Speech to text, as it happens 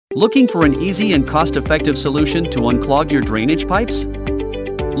Looking for an easy and cost-effective solution to unclog your drainage pipes?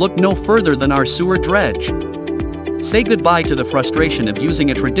 Look no further than our Sewer Dredge. Say goodbye to the frustration of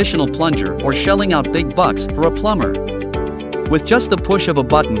using a traditional plunger or shelling out big bucks for a plumber. With just the push of a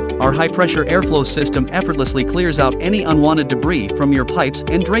button, our high-pressure airflow system effortlessly clears out any unwanted debris from your pipes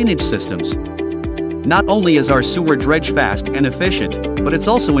and drainage systems. Not only is our Sewer Dredge fast and efficient, but it's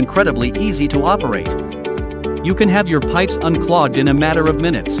also incredibly easy to operate. You can have your pipes unclogged in a matter of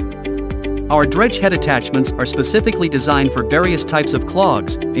minutes. Our dredge head attachments are specifically designed for various types of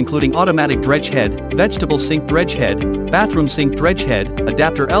clogs, including automatic dredge head, vegetable sink dredge head, bathroom sink dredge head,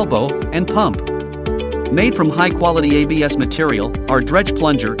 adapter elbow, and pump. Made from high-quality ABS material, our dredge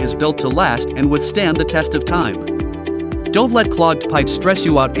plunger is built to last and withstand the test of time. Don't let clogged pipes stress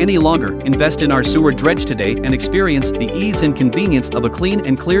you out any longer. Invest in our Sewer Dredge today and experience the ease and convenience of a clean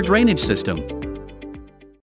and clear drainage system.